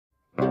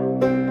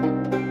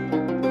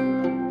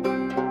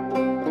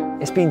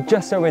It's been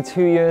just over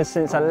 2 years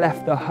since I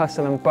left the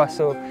hustle and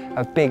bustle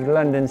of big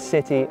London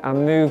city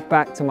and moved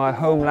back to my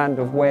homeland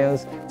of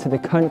Wales, to the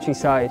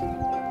countryside.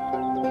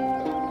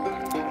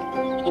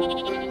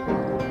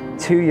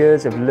 2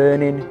 years of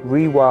learning,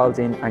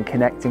 rewilding and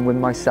connecting with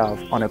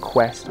myself on a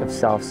quest of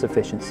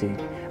self-sufficiency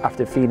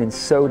after feeling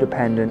so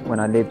dependent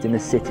when I lived in the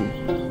city.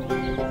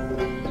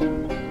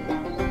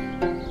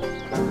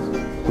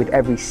 With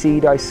every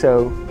seed I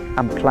sow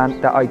and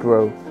plant that I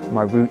grow,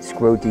 my roots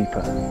grow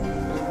deeper.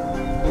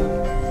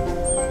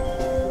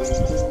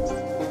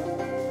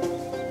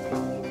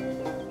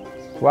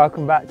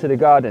 Welcome back to the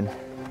garden.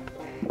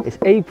 It's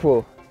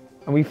April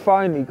and we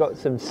finally got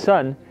some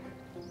sun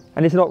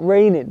and it's not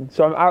raining,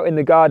 so I'm out in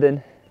the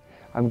garden.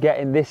 I'm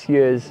getting this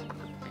year's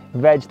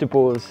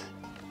vegetables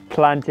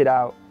planted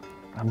out.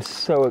 I'm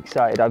so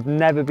excited. I've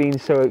never been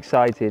so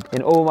excited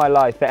in all my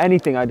life for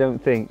anything, I don't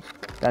think,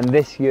 than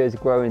this year's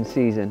growing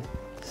season.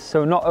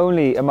 So not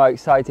only am I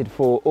excited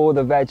for all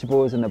the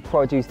vegetables and the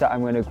produce that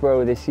I'm going to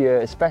grow this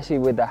year, especially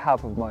with the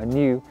help of my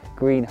new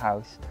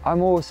greenhouse,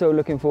 I'm also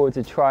looking forward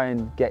to try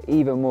and get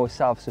even more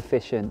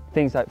self-sufficient.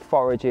 Things like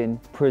foraging,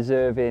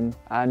 preserving,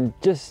 and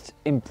just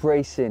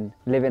embracing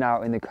living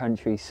out in the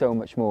country so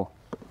much more.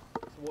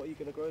 So what are you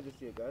going to grow this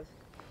year, guys?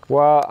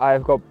 Well,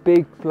 I've got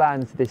big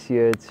plans this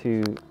year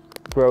to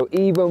grow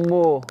even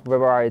more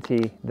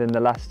variety than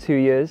the last 2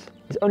 years.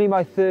 It's only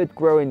my third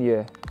growing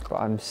year, but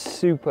I'm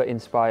super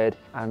inspired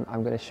and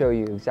I'm going to show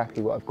you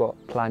exactly what I've got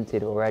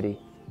planted already.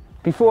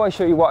 Before I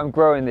show you what I'm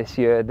growing this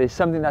year, there's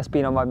something that's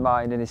been on my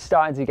mind and is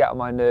starting to get on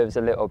my nerves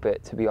a little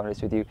bit, to be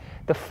honest with you.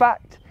 The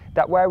fact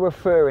that we're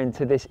referring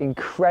to this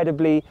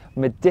incredibly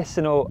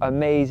medicinal,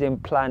 amazing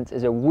plant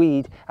as a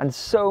weed, and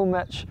so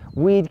much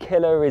weed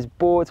killer is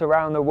bought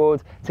around the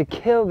world to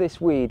kill this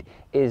weed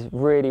is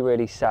really,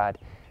 really sad.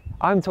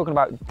 I'm talking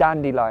about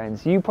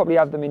dandelions. You probably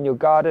have them in your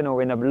garden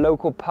or in a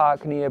local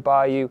park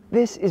nearby you.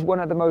 This is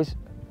one of the most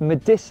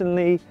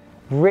medicinally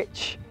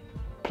rich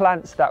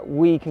plants that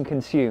we can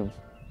consume.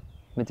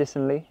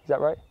 Medicinally, is that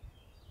right?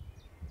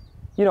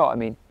 You know what I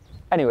mean.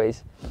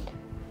 Anyways,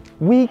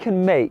 we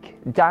can make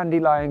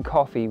dandelion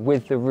coffee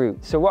with the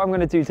roots. So what I'm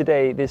going to do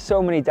today, there's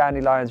so many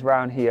dandelions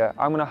around here,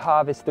 I'm going to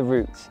harvest the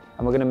roots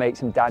and we're going to make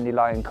some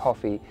dandelion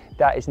coffee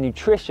that is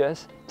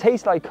nutritious,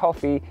 tastes like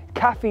coffee,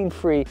 caffeine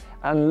free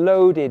and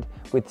loaded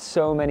with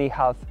so many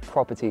health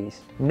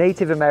properties.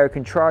 Native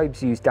American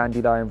tribes use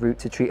dandelion root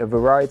to treat a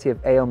variety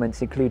of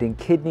ailments including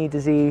kidney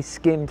disease,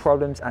 skin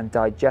problems and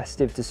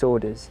digestive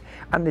disorders.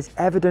 And there's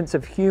evidence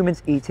of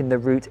humans eating the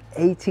root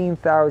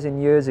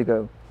 18,000 years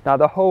ago. Now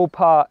the whole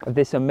part of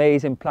this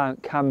amazing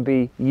plant can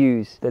be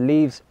used. The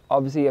leaves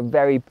obviously are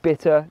very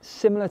bitter,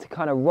 similar to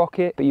kind of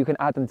rocket, but you can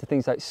add them to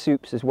things like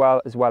soups as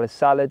well as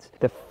salads.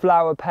 The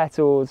flower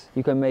petals,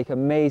 you can make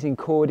amazing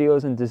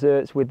cordials and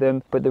desserts with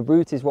them, but the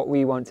root is what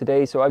we want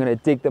today, so I'm gonna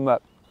dig them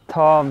up.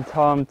 Tom,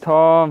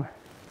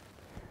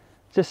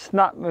 just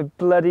snap my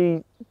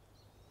bloody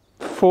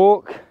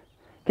fork,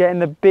 getting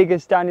the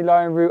biggest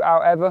dandelion root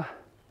out ever.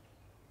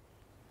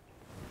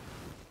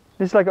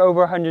 It's like over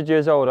 100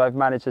 years old, I've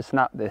managed to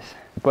snap this.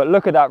 But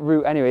look at that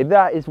root anyway,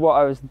 that is what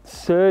I was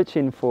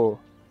searching for.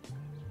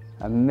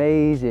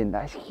 Amazing,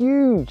 that's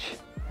huge.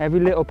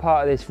 Every little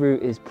part of this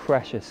root is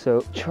precious,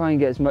 so try and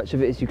get as much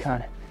of it as you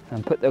can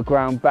and put the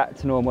ground back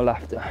to normal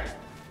after.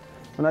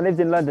 When I lived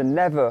in London,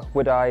 never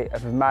would I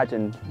have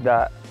imagined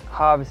that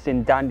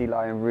harvesting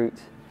dandelion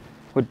roots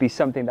would be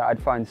something that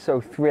I'd find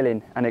so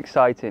thrilling and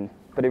exciting,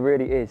 but it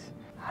really is.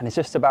 And it's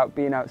just about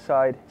being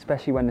outside,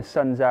 especially when the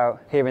sun's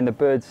out, hearing the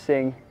birds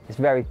sing. It's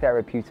very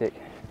therapeutic.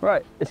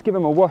 Right, let's give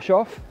them a wash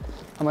off.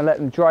 I'm gonna let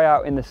them dry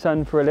out in the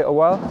sun for a little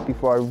while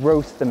before I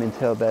roast them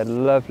until they're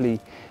lovely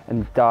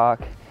and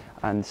dark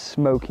and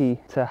smoky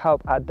to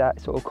help add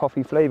that sort of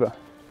coffee flavor.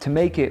 To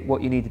make it,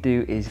 what you need to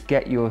do is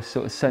get your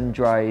sort of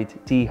sun-dried,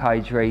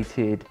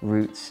 dehydrated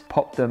roots,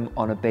 pop them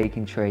on a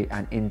baking tray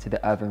and into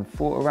the oven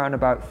for around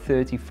about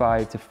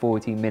 35 to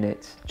 40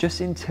 minutes,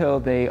 just until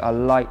they are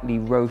lightly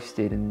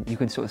roasted and you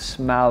can sort of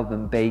smell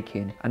them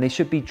baking. And they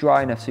should be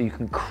dry enough so you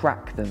can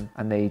crack them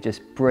and they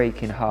just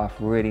break in half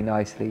really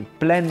nicely.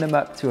 Blend them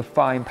up to a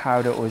fine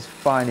powder or as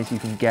fine as you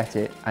can get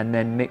it, and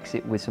then mix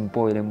it with some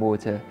boiling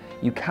water.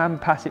 You can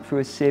pass it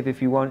through a sieve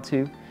if you want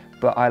to,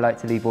 but I like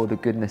to leave all the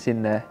goodness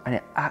in there, and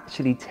it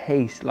actually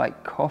tastes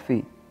like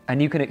coffee.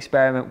 And you can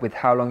experiment with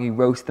how long you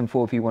roast them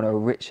for. If you want a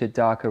richer,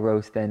 darker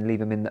roast, then leave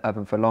them in the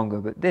oven for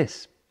longer. But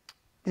this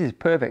is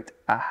perfect.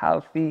 A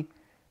healthy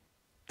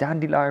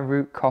dandelion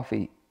root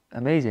coffee.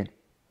 Amazing.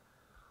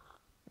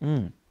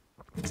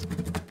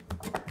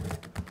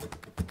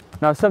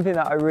 Now, something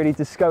that I really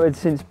discovered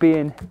since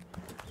being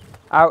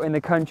out in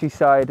the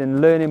countryside and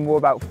learning more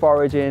about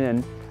foraging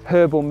and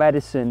herbal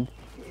medicine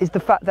is the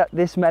fact that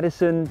this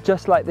medicine,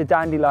 just like the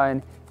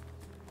dandelion,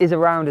 is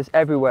around us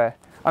everywhere.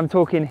 I'm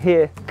talking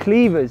here,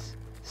 cleavers,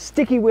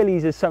 sticky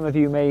willies as some of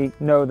you may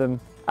know them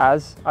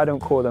as. I don't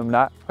call them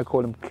that, I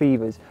call them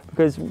cleavers,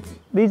 because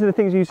these are the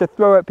things you used to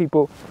throw at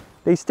people.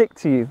 They stick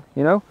to you,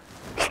 you know?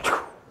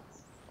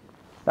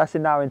 That's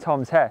now in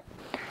Tom's hair.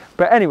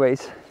 But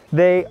anyways,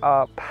 they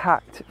are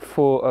packed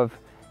full of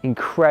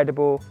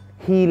incredible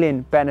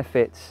healing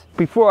benefits.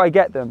 Before I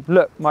get them,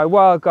 look, my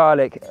wild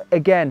garlic,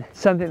 again,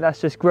 something that's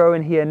just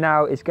growing here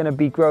now, is going to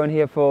be growing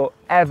here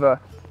forever.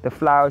 The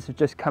flowers have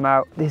just come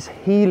out. There's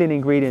healing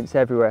ingredients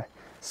everywhere.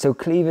 So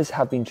cleavers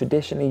have been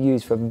traditionally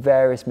used for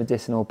various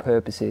medicinal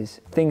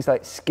purposes. Things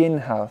like skin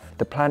health.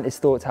 The plant is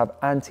thought to have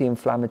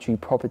anti-inflammatory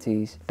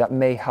properties that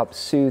may help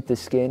soothe the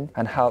skin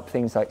and help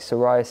things like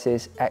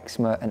psoriasis,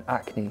 eczema and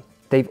acne.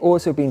 They've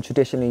also been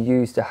traditionally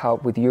used to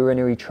help with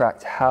urinary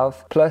tract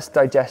health, plus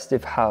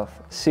digestive health,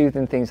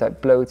 soothing things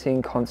like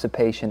bloating,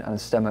 constipation and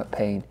stomach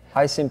pain.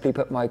 I simply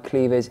put my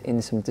cleavers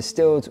in some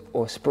distilled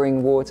or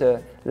spring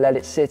water, let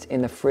it sit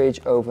in the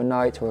fridge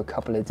overnight or a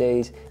couple of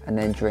days and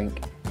then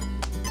drink.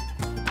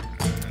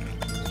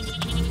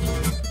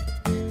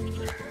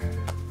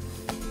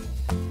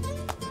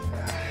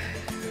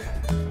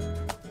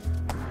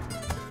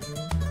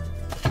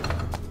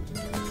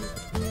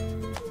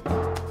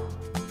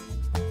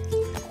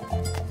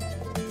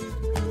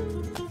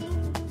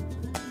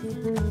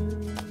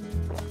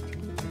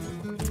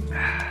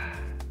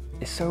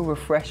 It's so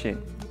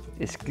refreshing.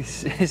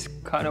 It's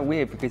kind of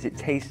weird because it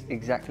tastes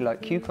exactly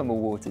like cucumber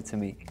water to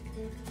me.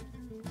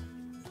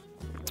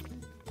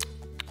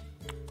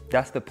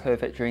 That's the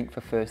perfect drink for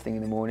first thing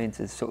in the morning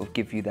to sort of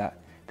give you that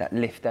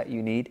lift that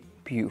you need.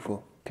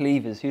 Beautiful.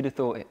 Cleavers, who'd have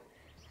thought it?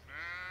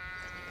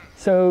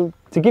 So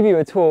to give you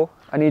a tour,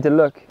 I need to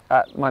look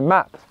at my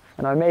map.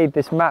 And I made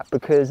this map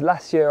because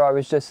last year I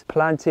was just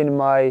planting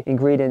my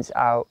ingredients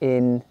out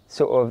in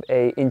sort of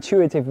a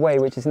intuitive way,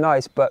 which is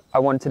nice, but I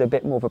wanted a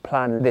bit more of a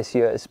plan this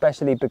year,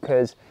 especially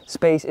because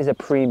space is a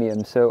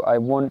premium. So I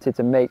wanted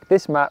to make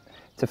this map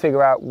to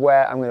figure out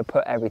where I'm going to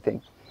put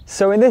everything.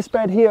 So in this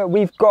bed here,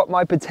 we've got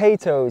my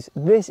potatoes.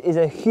 This is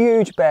a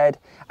huge bed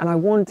and I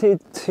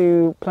wanted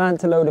to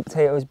plant a load of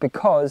potatoes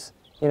because,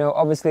 you know,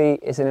 obviously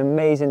it's an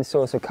amazing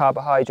source of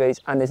carbohydrates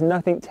and there's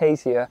nothing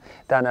tastier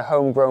than a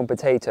homegrown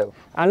potato.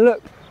 And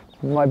look,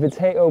 my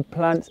potato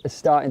plants are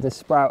starting to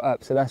sprout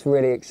up, so that's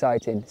really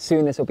exciting.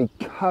 Soon this will be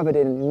covered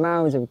in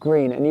mounds of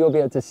green and you'll be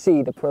able to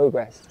see the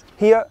progress.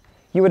 Here,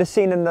 you would have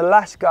seen in the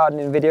last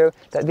gardening video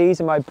that these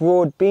are my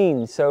broad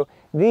beans. So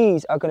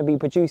these are going to be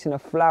producing a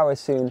flower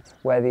soon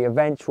where the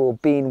eventual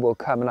bean will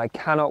come, and I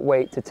cannot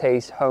wait to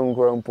taste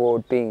homegrown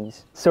broad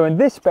beans. So in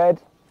this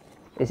bed,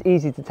 it's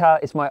easy to tell,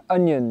 it's my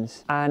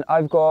onions, and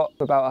I've got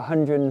about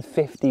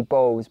 150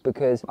 bulbs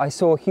because I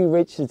saw Hugh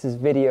Richards'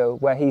 video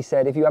where he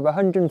said if you have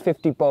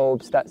 150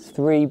 bulbs, that's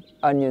 3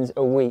 onions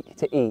a week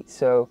to eat.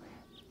 So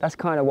that's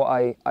kind of what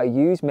I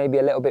use, maybe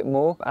a little bit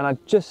more. And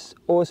I've just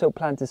also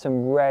planted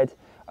some red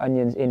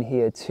onions in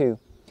here too.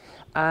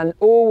 And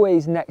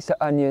always next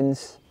to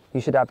onions, you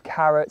should have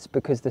carrots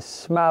because the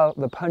smell,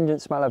 the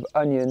pungent smell of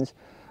onions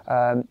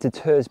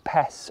deters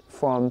pests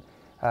from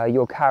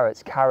your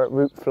carrots, carrot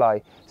root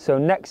fly. So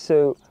next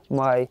to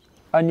my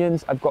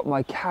onions, I've got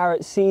my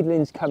carrot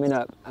seedlings coming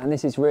up, and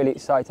this is really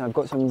exciting. I've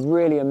got some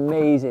really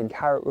amazing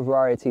carrot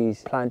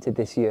varieties planted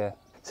this year.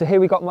 So here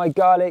we got my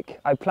garlic.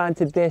 I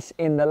planted this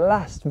in the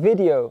last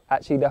video,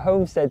 actually the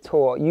Homestead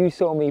tour. You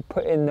saw me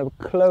put in the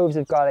cloves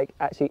of garlic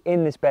actually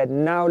in this bed.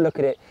 Now look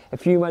at it, a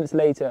few months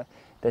later,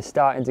 they're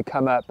starting to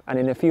come up, and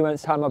in a few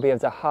months time I'll be able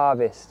to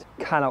harvest.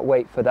 Cannot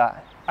wait for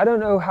that. I don't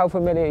know how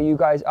familiar you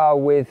guys are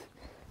with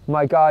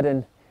my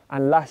garden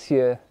and last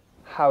year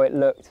how it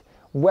looked.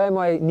 Where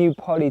my new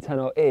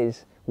polytunnel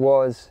is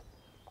was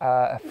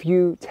a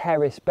few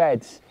terrace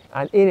beds,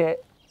 and in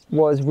it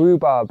was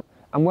rhubarb.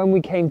 And when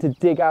we came to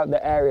dig out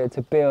the area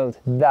to build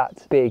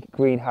that big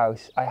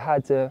greenhouse, I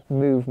had to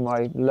move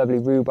my lovely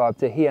rhubarb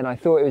to here, and I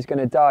thought it was going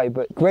to die,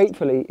 but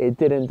gratefully it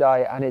didn't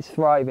die and it's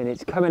thriving.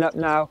 It's coming up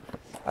now.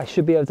 I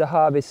should be able to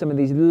harvest some of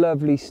these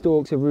lovely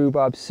stalks of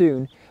rhubarb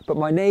soon. But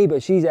my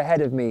neighbour, she's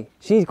ahead of me.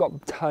 She's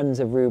got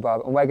tons of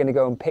rhubarb, and we're going to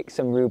go and pick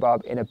some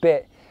rhubarb in a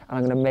bit. And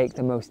I'm going to make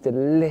the most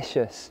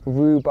delicious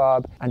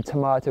rhubarb and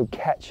tomato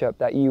ketchup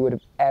that you would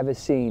have ever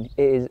seen.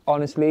 It is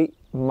honestly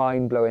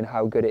mind-blowing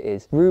how good it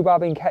is.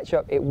 Rhubarb and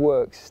ketchup, it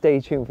works. Stay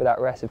tuned for that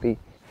recipe.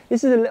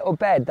 This is a little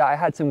bed that I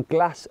had some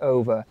glass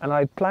over, and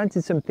I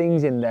planted some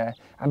things in there.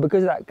 And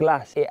because of that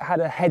glass, it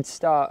had a head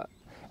start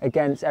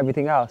against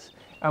everything else.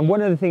 And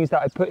one of the things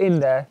that I put in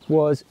there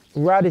was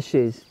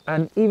radishes.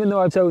 And even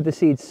though I've sowed the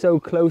seeds so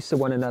close to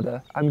one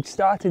another, I'm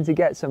starting to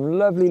get some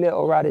lovely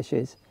little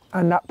radishes.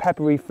 And that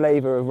peppery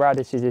flavour of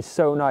radishes is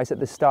so nice at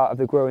the start of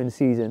the growing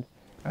season.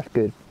 That's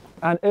good.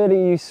 And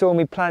earlier you saw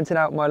me planting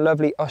out my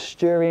lovely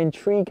Australian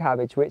tree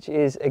cabbage, which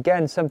is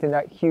again something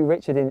that Hugh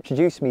Richard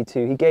introduced me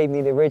to. He gave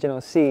me the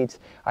original seeds.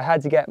 I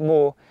had to get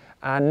more,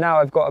 and now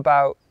I've got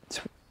about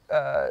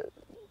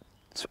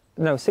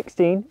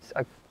 16, I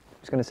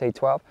was going to say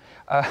 12,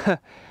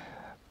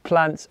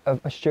 plants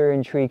of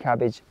Australian tree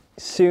cabbage,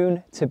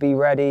 soon to be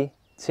ready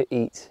to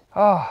eat.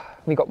 Oh,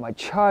 we got my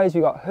chives,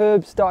 we got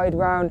herbs dotted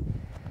around.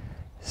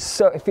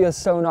 So it feels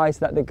so nice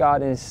that the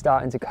garden is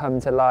starting to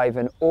come to life,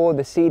 and all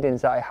the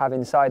seedlings that I have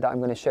inside that I'm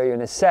going to show you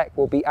in a sec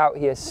will be out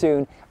here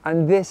soon,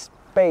 and this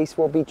space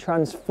will be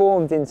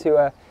transformed into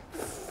a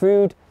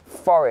food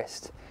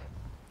forest.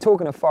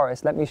 Talking of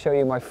forest, let me show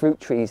you my fruit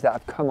trees that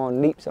have come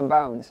on leaps and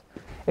bounds.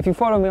 If you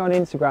follow me on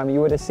Instagram, you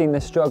would have seen the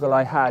struggle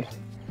I had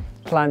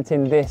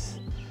planting this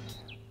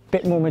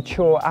bit more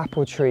mature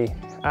apple tree,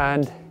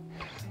 and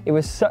it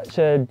was such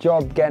a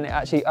job getting it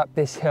actually up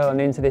this hill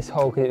and into this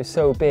hole because it was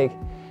so big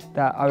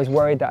that I was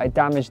worried that I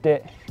damaged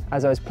it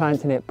as I was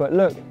planting it. But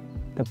look,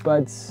 the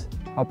buds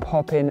are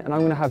popping and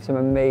I'm going to have some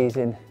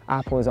amazing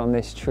apples on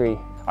this tree.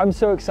 I'm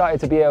so excited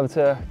to be able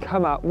to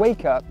come out,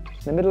 wake up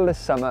in the middle of the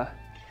summer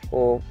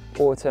or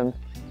autumn,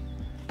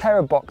 pair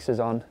of boxers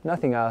on,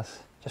 nothing else,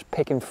 just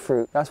picking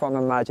fruit. That's what I'm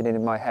imagining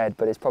in my head,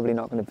 but it's probably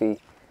not going to be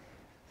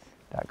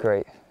that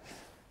great.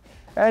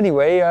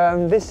 Anyway,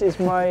 this is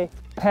my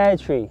pear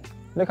tree.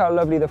 Look how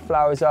lovely the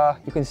flowers are.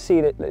 You can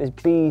see that there's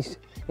bees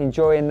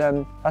enjoying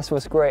them. That's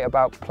what's great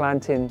about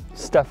planting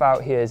stuff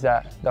out here, is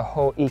that the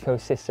whole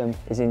ecosystem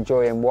is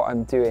enjoying what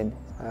I'm doing.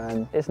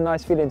 And it's a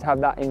nice feeling to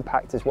have that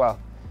impact as well.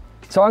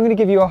 So I'm going to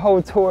give you a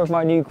whole tour of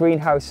my new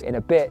greenhouse in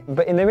a bit,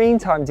 but in the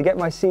meantime, to get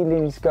my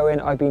seedlings going,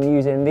 I've been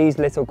using these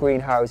little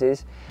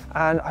greenhouses,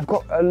 and I've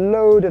got a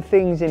load of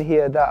things in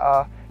here that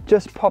are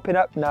just popping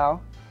up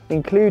now,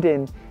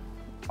 including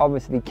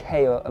obviously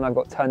kale, and I've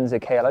got tons of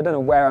kale. I don't know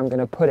where I'm going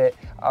to put it.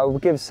 I'll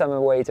give some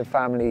away to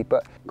family,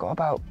 but got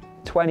about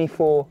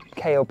 24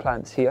 kale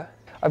plants here.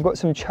 I've got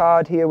some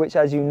chard here, which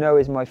as you know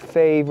is my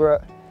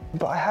favorite,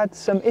 but I had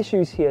some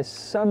issues here.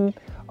 Some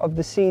of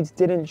the seeds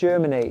didn't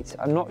germinate.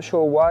 I'm not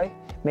sure why.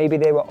 Maybe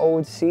they were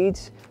old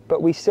seeds,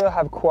 but we still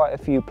have quite a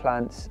few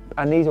plants,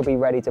 and these will be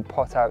ready to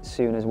pot out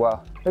soon as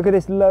well. Look at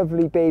this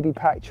lovely baby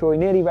pak choi,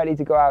 nearly ready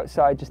to go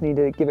outside. Just need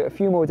to give it a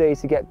few more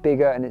days to get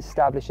bigger and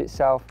establish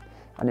itself,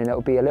 and then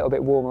it'll be a little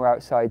bit warmer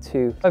outside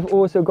too. I've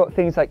also got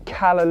things like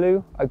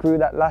callaloo. I grew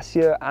that last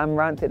year.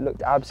 Amaranth, it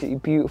looked absolutely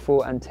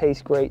beautiful and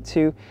tastes great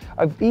too.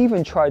 I've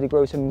even tried to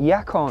grow some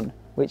yacon,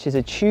 which is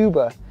a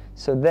tuber,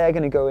 so they're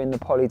going to go in the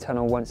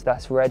polytunnel once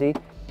that's ready.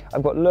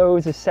 I've got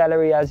loads of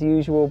celery as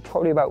usual,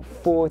 probably about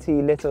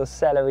 40 little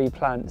celery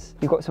plants.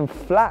 You've got some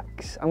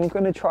flax. I'm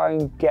going to try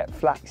and get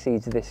flax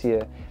seeds this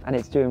year, and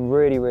it's doing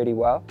really, really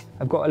well.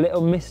 I've got a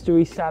little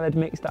mystery salad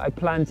mix that I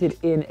planted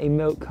in a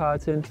milk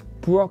carton.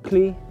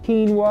 Broccoli,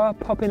 quinoa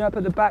popping up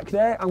at the back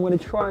there. I'm going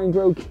to try and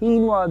grow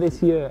quinoa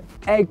this year.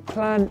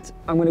 Eggplant,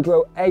 I'm going to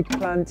grow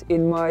eggplant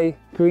in my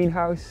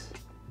greenhouse.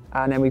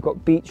 And then we've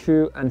got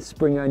beetroot and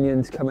spring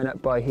onions coming up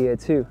by here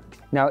too.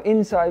 Now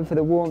inside for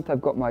the warmth,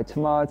 I've got my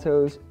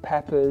tomatoes,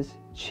 peppers,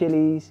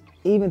 chilies,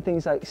 even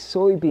things like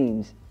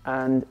soybeans.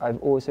 And I've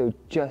also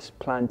just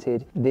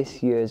planted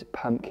this year's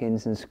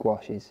pumpkins and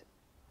squashes.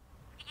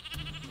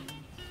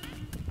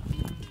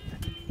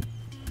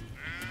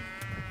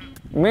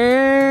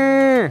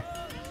 Meh.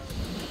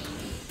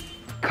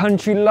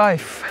 Country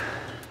life.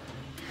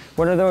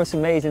 One of the most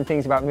amazing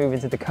things about moving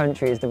to the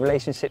country is the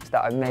relationships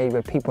that I've made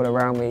with people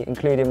around me,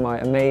 including my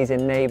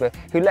amazing neighbour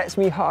who lets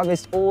me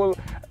harvest all,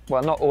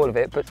 well not all of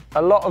it, but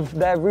a lot of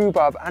their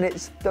rhubarb, and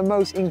it's the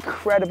most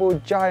incredible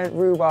giant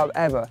rhubarb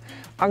ever.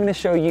 I'm going to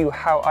show you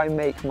how I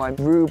make my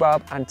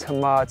rhubarb and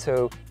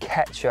tomato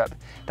ketchup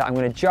that I'm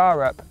going to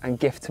jar up and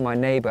gift to my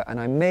neighbour, and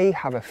I may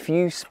have a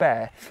few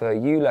spare for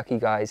you lucky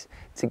guys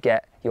to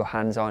get your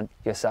hands on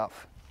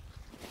yourself.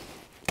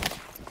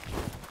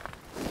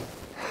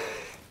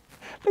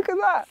 Look at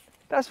that,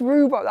 that's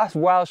rhubarb, that's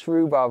Welsh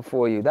rhubarb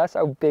for you. That's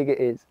how big it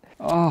is.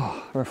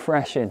 Oh,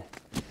 refreshing.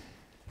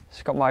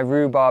 Just got my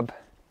rhubarb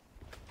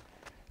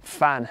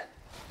fan.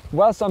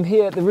 Whilst I'm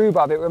here at the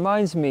rhubarb, it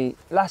reminds me,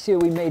 last year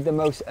we made the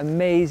most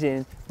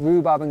amazing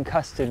rhubarb and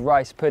custard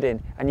rice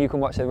pudding, and you can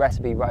watch the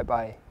recipe right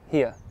by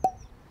here.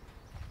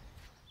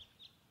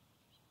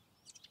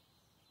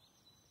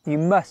 You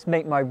must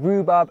make my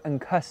rhubarb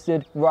and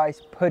custard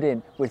rice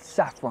pudding with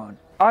saffron.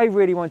 I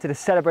really wanted to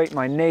celebrate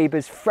my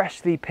neighbour's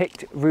freshly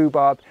picked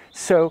rhubarb,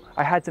 so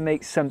I had to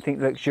make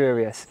something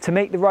luxurious. To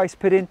make the rice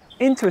pudding,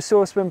 into a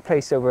saucepan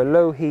placed over a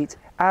low heat,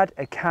 add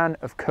a can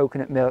of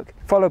coconut milk,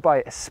 followed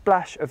by a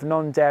splash of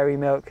non-dairy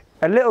milk,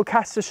 a little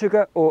caster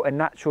sugar or a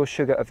natural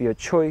sugar of your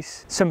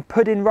choice, some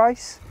pudding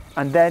rice,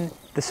 and then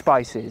the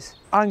spices.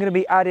 I'm going to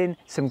be adding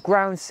some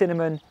ground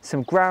cinnamon,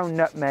 some ground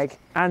nutmeg,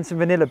 and some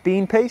vanilla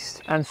bean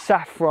paste and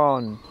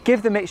saffron.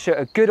 Give the mixture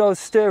a good old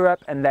stir up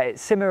and let it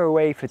simmer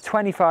away for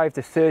 25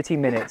 to 30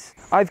 minutes.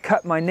 I've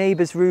cut my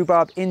neighbour's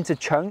rhubarb into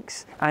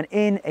chunks, and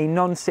in a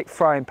non-stick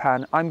frying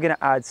pan I'm going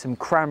to add some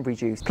cranberry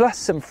juice, plus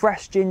some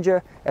fresh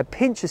ginger, a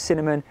pinch of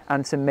cinnamon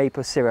and some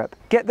maple syrup.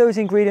 Get those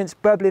ingredients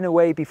bubbling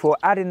away before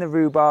adding the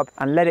rhubarb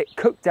and let it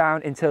cook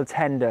down until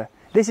tender.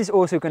 This is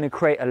also going to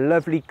create a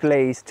lovely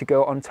glaze to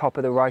go on top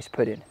of the rice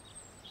pudding.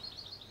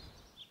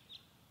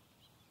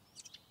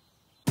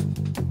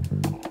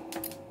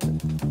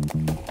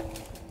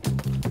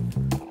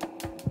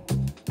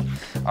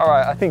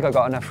 Alright, I think I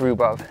got enough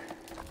rhubarb.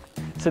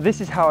 So this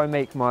is how I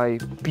make my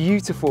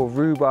beautiful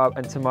rhubarb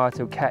and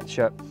tomato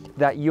ketchup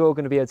that you're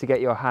going to be able to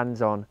get your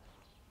hands on.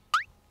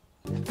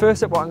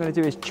 First up, what I'm going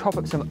to do is chop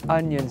up some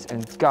onions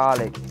and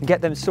garlic and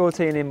get them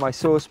sauteing in my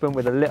saucepan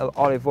with a little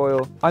olive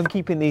oil. I'm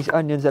keeping these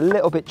onions a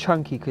little bit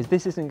chunky because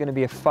this isn't going to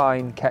be a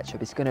fine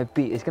ketchup. It's going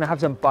to have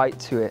some bite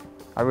to it.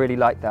 I really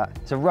like that.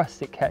 It's a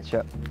rustic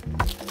ketchup.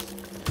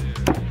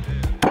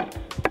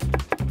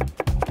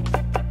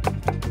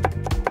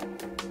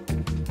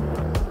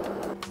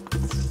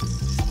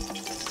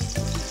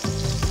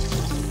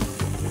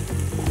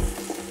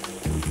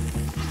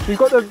 We've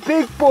got the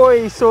big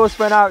boy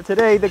saucepan out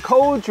today, the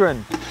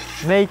cauldron,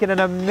 making an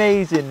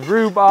amazing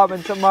rhubarb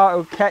and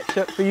tomato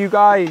ketchup for you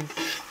guys.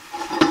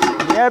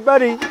 Yeah,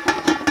 buddy.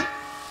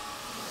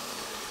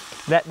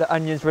 Let the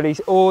onions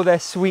release all their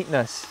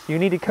sweetness. You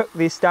need to cook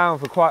this down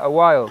for quite a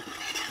while.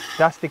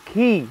 That's the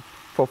key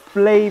for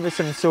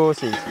flavoursome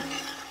sauces.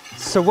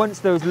 So once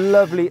those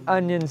lovely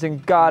onions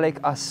and garlic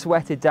are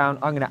sweated down,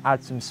 I'm going to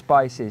add some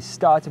spices,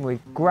 starting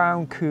with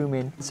ground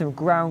cumin, some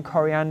ground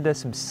coriander,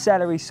 some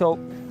celery salt.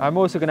 I'm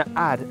also going to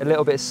add a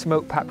little bit of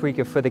smoked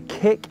paprika for the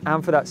kick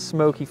and for that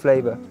smoky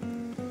flavour.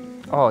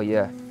 Oh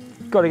yeah,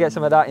 got to get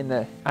some of that in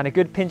there. And a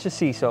good pinch of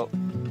sea salt.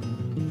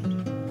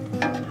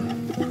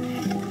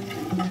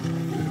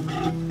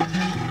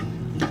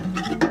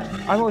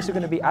 I'm also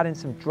going to be adding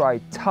some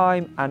dried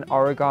thyme and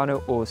oregano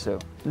also.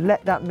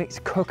 Let that mix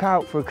cook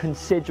out for a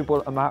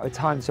considerable amount of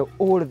time so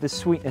all of the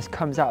sweetness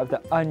comes out of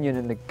the onion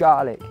and the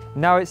garlic.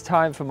 Now it's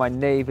time for my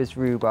neighbour's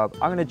rhubarb.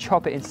 I'm going to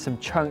chop it into some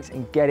chunks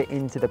and get it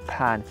into the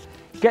pan.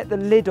 Get the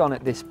lid on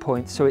at this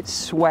point so it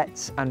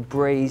sweats and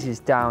braises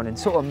down and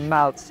sort of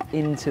melts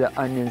into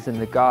the onions and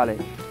the garlic.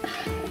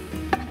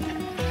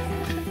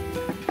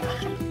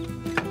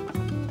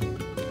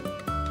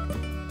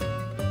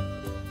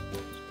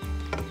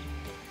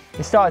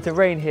 It started to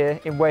rain here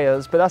in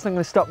Wales, but that's not going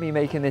to stop me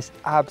making this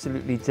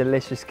absolutely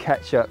delicious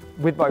ketchup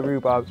with my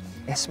rhubarb.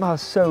 It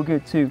smells so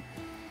good too.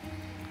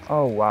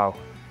 Oh wow.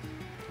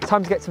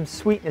 Time to get some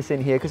sweetness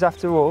in here because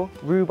after all,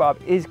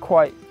 rhubarb is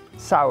quite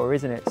sour,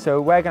 isn't it? So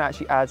we're going to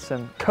actually add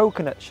some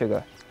coconut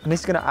sugar. And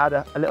this is going to add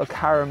a little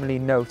caramelly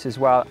note as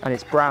well, and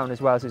it's brown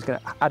as well, so it's going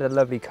to add a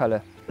lovely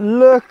colour.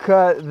 Look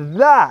at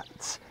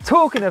that!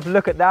 Talking of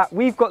look at that,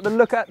 we've got the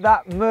Look at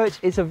That merch.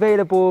 It's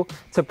available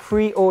to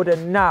pre-order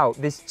now.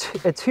 There's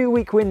a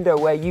 2-week window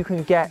where you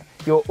can get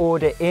your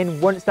order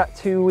in. Once that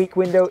 2-week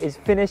window is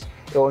finished,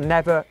 it will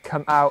never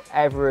come out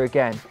ever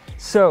again.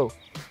 So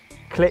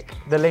click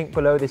the link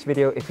below this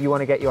video if you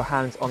want to get your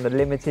hands on the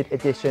limited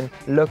edition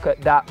Look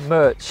at That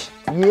merch.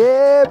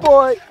 Yeah,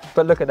 boy!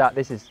 But look at that,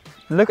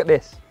 look at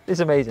this. This is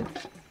amazing.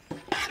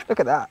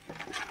 Look at that.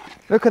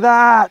 Look at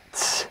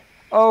that.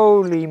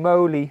 Holy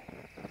moly.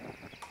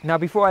 Now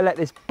before I let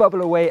this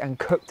bubble away and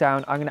cook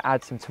down, I'm going to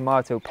add some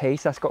tomato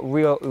paste. That's got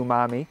real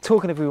umami.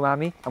 Talking of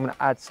umami, I'm going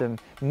to add some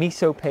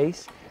miso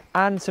paste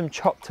and some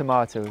chopped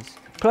tomatoes.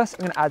 Plus I'm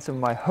going to add some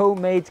of my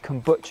homemade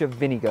kombucha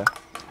vinegar.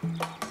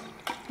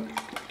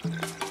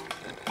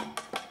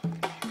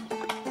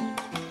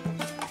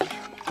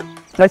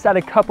 Let's add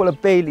a couple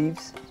of bay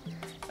leaves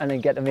and then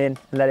get them in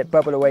and let it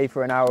bubble away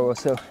for an hour or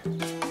so.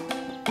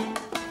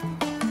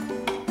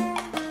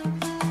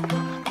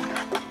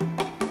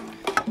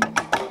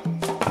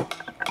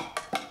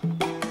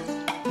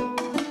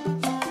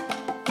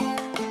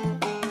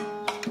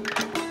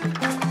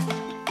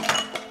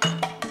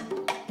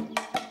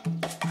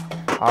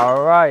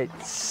 All right,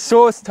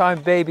 sauce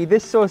time, baby.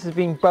 This sauce has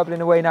been bubbling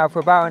away now for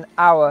about an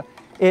hour.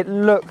 It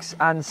looks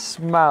and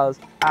smells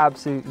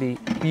absolutely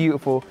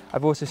beautiful.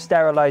 I've also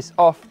sterilized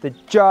off the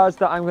jars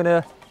that I'm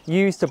gonna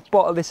use to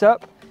bottle this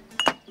up.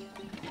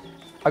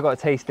 I gotta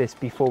taste this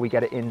before we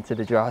get it into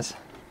the jars.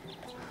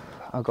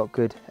 I've got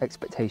good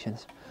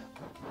expectations.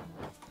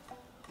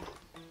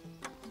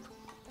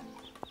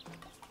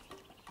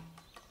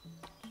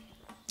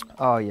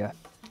 Oh yeah.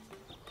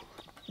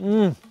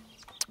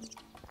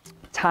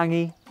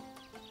 Tangy,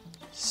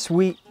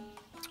 sweet,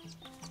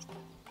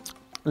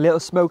 little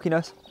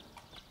smokiness.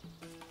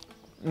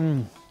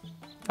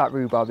 That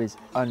rhubarb is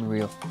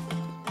unreal.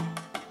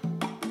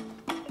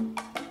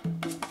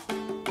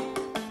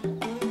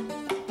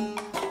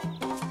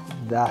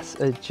 That's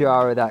a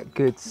jar of that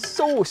good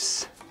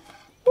sauce.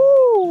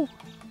 Woo!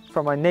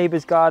 From my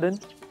neighbour's garden,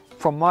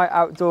 from my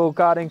outdoor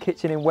garden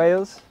kitchen in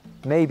Wales,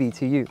 maybe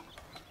to you.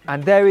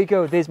 And there we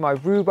go, there's my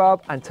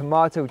rhubarb and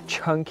tomato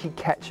chunky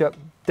ketchup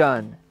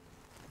done.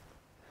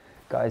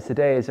 Guys,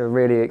 today is a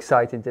really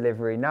exciting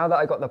delivery. Now that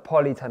I got the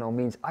polytunnel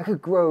means I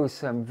could grow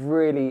some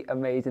really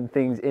amazing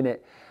things in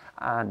it.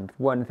 And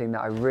one thing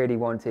that I really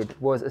wanted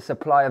was a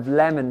supply of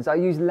lemons. I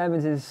use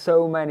lemons in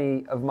so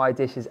many of my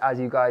dishes, as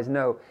you guys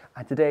know.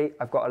 And today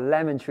I've got a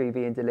lemon tree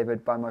being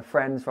delivered by my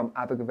friends from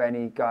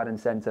Abergavenny Garden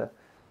Centre.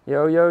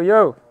 Yo, yo,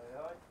 yo.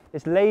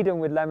 It's laden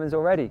with lemons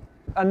already.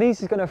 And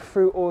these is going to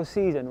fruit all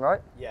season,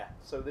 right? Yeah,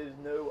 so there's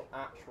no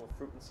actual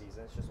fruiting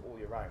season, it's just all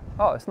year round.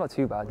 Oh, it's not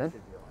too bad then.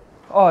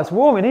 Oh, it's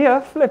warm in here,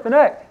 flipping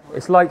heck.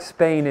 It's like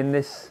Spain in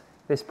this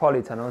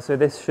polytunnel, so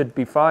this should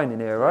be fine in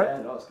here, right?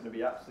 Yeah, no, it's going to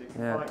be absolutely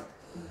fine.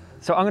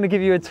 So I'm going to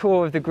give you a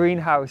tour of the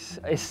greenhouse.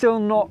 It's still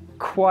not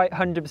quite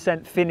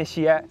 100% finished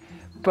yet,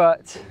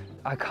 but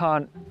I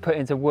can't put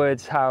into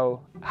words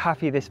how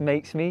happy this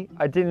makes me.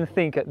 I didn't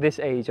think at this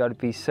age I'd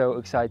be so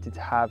excited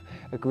to have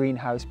a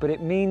greenhouse, but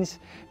it means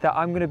that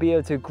I'm going to be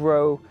able to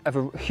grow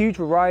a huge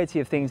variety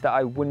of things that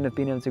I wouldn't have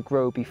been able to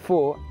grow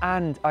before,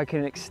 and I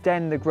can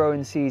extend the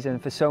growing season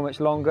for so much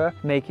longer,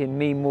 making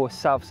me more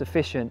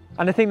self-sufficient.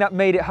 And the thing that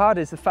made it hard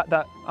is the fact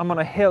that I'm on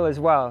a hill as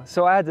well,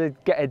 so I had to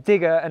get a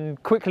digger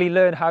and quickly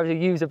learn how to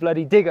use a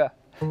bloody digger.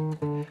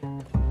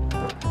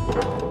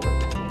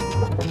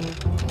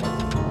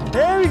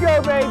 Here we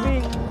go,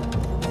 baby.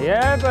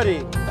 Yeah,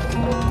 buddy.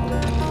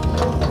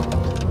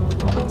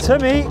 To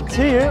me,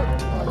 to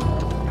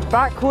you.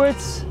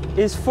 Backwards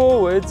is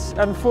forwards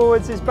and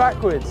forwards is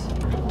backwards.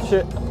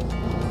 Shit.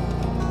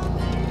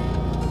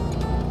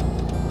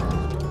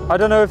 I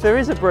don't know if there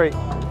is a brake.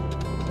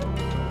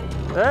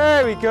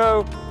 There we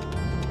go.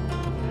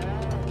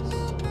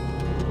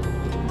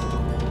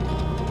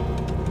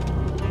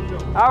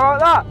 How about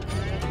that?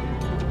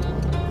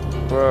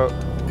 Whoa.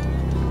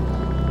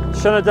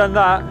 Shouldn't have done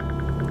that.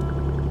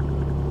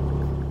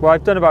 Well,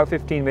 I've done about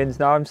 15 minutes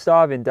now. I'm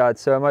starving, Dad,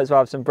 so I might as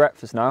well have some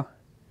breakfast now.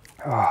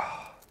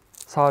 Oh,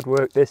 it's hard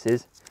work, this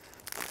is.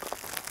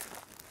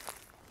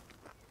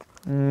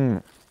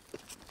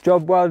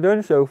 Job well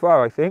done so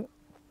far, I think.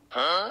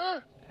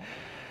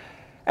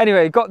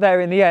 Anyway, got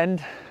there in the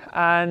end,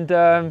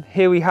 and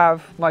here we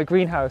have my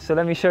greenhouse. So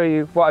let me show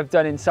you what I've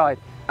done inside.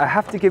 I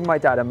have to give my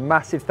dad a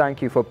massive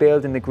thank you for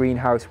building the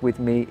greenhouse with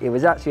me. It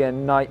was actually a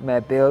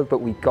nightmare build, but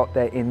we got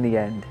there in the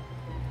end.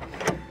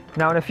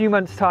 Now in a few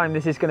months' time,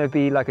 this is going to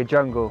be like a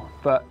jungle,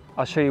 but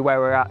I'll show you where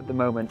we're at the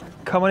moment.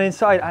 Come on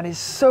inside, and it's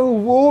so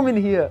warm in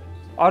here.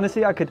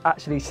 Honestly, I could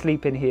actually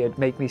sleep in here. It'd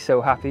make me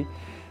so happy.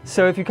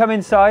 So if you come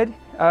inside,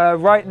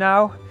 right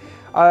now,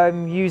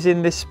 I'm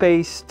using this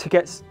space to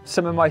get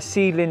some of my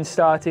seedlings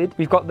started.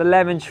 We've got the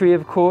lemon tree,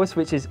 of course,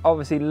 which is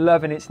obviously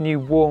loving its new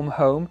warm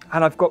home.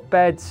 And I've got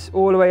beds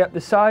all the way up the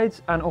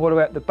sides and all the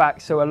way up the back.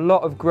 So a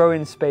lot of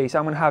growing space.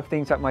 I'm gonna have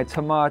things like my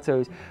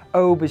tomatoes,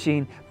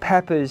 aubergine,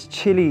 peppers,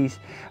 chilies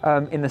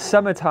in the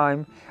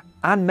summertime,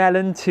 and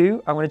melon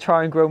too. I'm gonna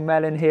try and grow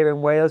melon here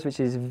in Wales, which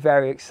is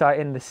very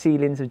exciting. The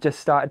seedlings have just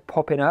started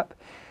popping up.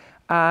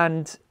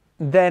 And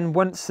then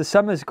once the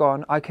summer's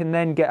gone, I can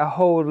then get a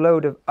whole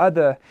load of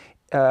other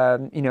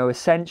you know,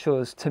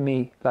 essentials to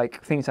me,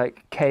 like things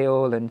like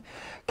kale and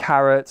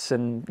carrots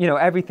and, you know,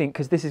 everything,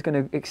 because this is going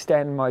to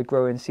extend my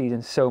growing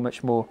season so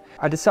much more.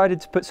 I decided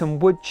to put some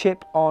wood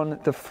chip on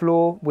the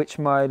floor, which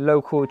my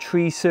local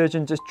tree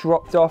surgeon just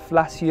dropped off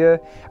last year,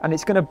 and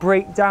it's going to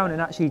break down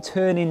and actually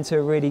turn into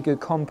a really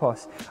good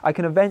compost. I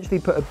can eventually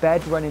put a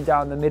bed running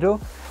down the middle,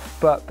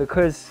 but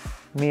because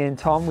me and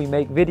Tom, we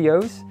make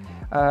videos,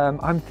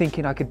 I'm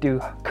thinking I could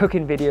do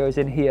cooking videos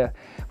in here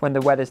when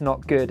the weather's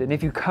not good. And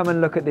if you come and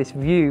look at this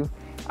view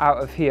out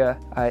of here,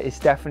 it's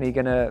definitely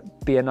gonna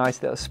be a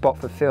nice little spot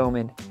for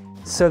filming.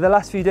 So the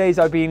last few days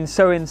I've been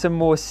sowing some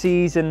more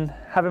seeds and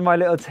having my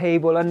little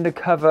table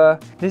undercover.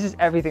 This is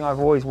everything I've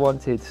always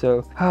wanted.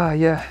 So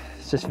yeah,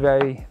 it's just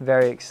very,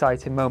 very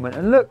exciting moment.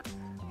 And look,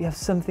 we have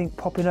something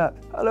popping up.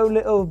 Hello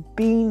little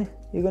bean,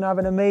 you're gonna have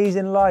an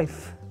amazing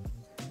life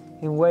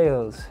in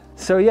Wales.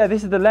 So yeah,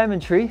 this is the lemon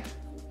tree.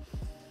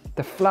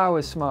 The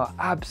flowers smell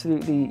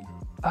absolutely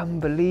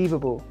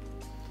unbelievable.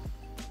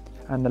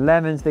 And the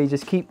lemons, they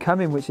just keep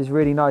coming, which is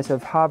really nice.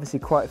 I've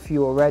harvested quite a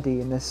few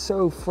already and they're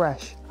so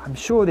fresh. I'm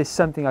sure there's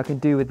something I can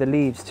do with the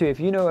leaves too. If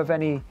you know of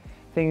any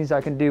things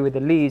I can do with the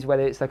leaves,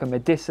 whether it's like a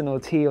medicinal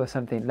tea or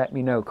something, let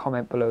me know,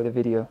 comment below the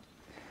video.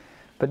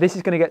 But this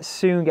is going to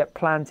soon get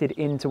planted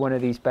into one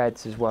of these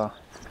beds as well.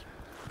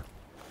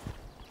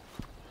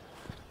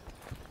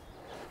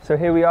 So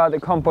here we are at the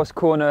compost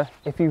corner.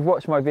 If you've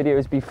watched my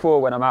videos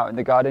before when I'm out in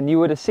the garden, you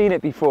would have seen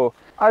it before.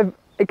 I've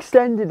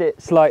extended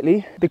it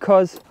slightly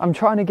because I'm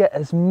trying to get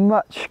as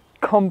much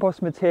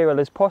compost material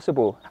as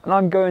possible. And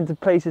I'm going to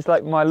places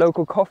like my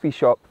local coffee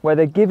shop where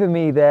they're giving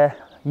me their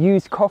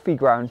used coffee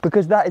grounds,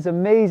 because that is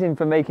amazing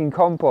for making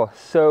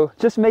compost. So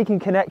just making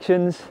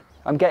connections.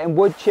 I'm getting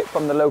wood chip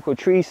from the local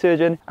tree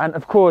surgeon, and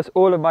of course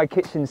all of my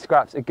kitchen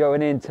scraps are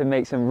going in to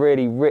make some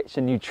really rich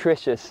and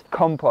nutritious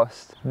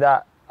compost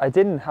that I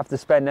didn't have to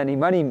spend any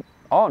money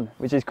on,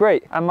 which is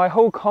great. And my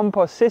whole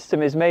compost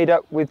system is made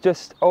up with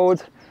just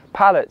old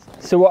pallets.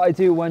 So what I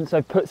do once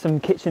I've put some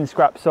kitchen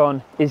scraps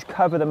on is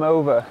cover them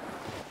over.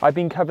 I've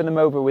been covering them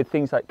over with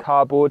things like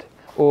cardboard,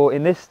 or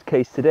in this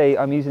case today,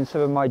 I'm using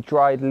some of my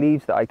dried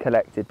leaves that I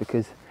collected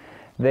because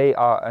they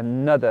are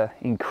another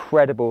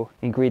incredible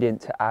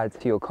ingredient to add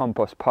to your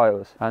compost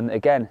piles. And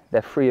again,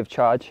 they're free of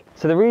charge.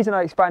 So the reason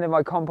I expanded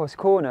my compost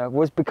corner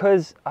was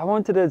because I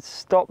wanted to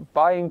stop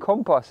buying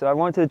compost and I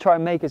wanted to try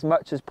and make as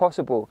much as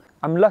possible.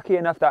 I'm lucky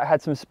enough that I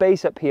had some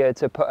space up here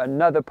to put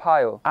another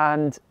pile,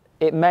 and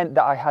it meant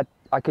that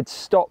I could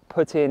stop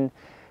putting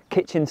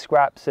kitchen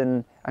scraps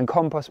and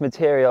compost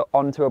material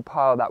onto a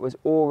pile that was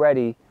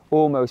already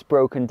almost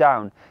broken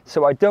down.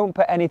 So I don't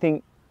put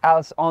anything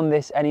else on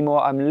this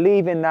anymore. I'm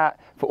leaving that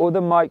for all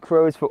the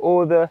microbes, for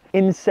all the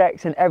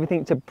insects and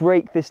everything to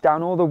break this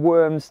down, all the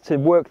worms to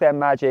work their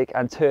magic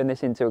and turn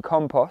this into a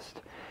compost.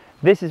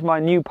 This is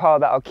my new pile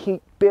that I'll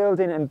keep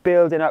building and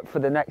building up for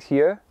the next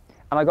year.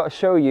 And I got to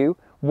show you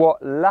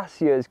what last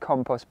year's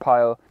compost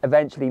pile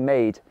eventually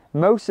made.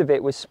 Most of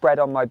it was spread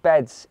on my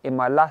beds in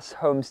my last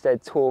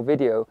homestead tour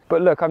video.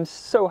 But look, I'm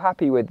so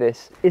happy with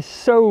this. It's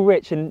so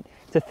rich, and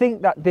to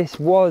think that this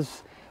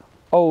was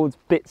old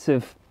bits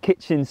of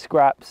kitchen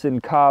scraps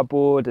and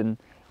cardboard and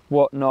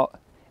whatnot.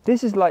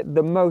 This is like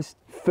the most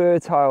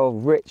fertile,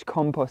 rich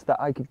compost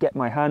that I could get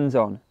my hands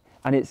on.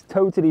 and it's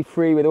totally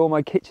free with all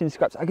my kitchen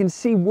scraps. I can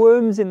see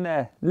worms in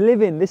there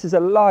living. This is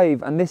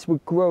alive, and this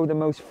would grow the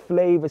most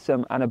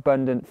flavoursome and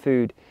abundant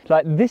food.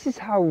 Like, this is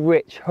how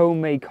rich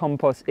homemade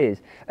compost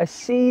is. A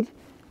seed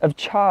of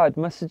chard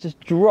must have just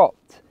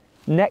dropped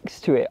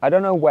next to it. I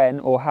don't know when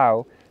or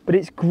how, but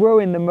it's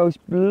growing the most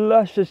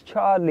luscious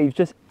chard leaves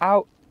just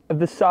out of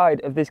the side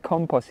of this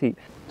compost heap.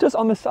 Just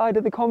on the side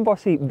of the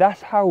compost heap.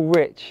 That's how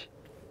rich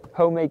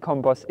homemade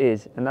compost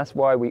is, and that's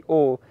why we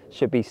all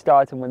should be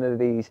starting one of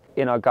these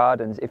in our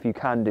gardens if you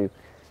can do.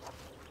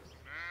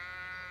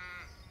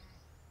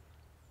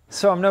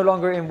 So I'm no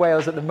longer in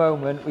Wales at the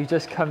moment. We've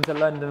just come to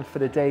London for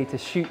the day to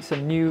shoot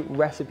some new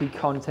recipe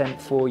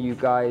content for you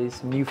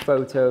guys, new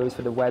photos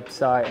for the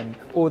website, and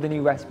all the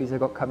new recipes I've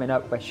got coming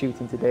up. We're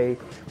shooting today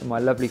with my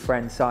lovely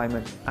friend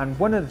Simon. And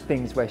one of the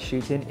things we're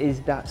shooting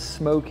is that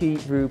smoky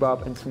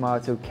rhubarb and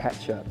tomato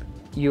ketchup.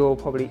 You're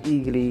probably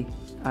eagerly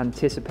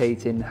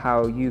anticipating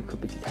how you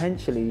could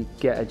potentially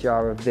get a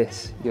jar of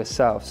this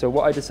yourself. So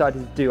what I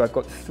decided to do, I've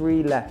got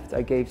 3 left.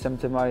 I gave some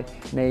to my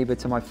neighbour,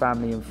 to my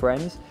family and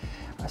friends.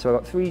 So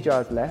I've got 3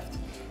 jars left.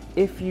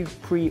 If you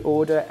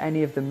pre-order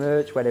any of the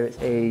merch, whether it's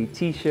a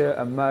t-shirt,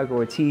 a mug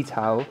or a tea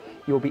towel,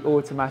 you'll be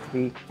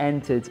automatically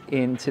entered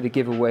into the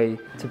giveaway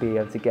to be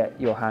able to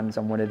get your hands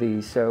on one of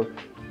these. So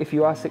if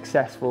you are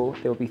successful,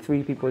 there will be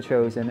 3 people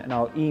chosen, and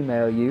I'll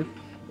email you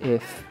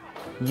if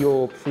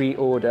your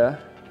pre-order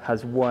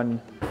has won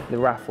the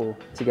raffle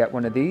to get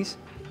one of these.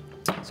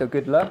 So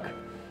good luck.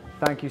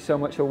 Thank you so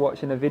much for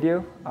watching the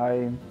video.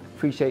 I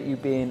appreciate you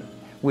being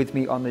with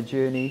me on the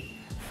journey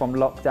from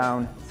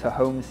lockdown to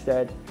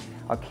Homestead.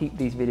 I'll keep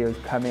these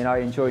videos coming. I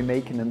enjoy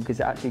making them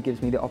because it actually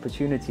gives me the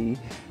opportunity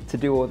to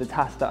do all the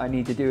tasks that I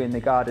need to do in the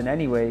garden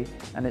anyway,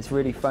 and it's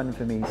really fun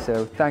for me.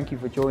 So thank you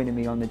for joining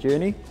me on the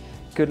journey.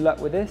 Good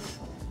luck with this,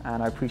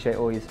 and I appreciate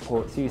all your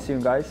support. See you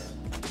soon, guys.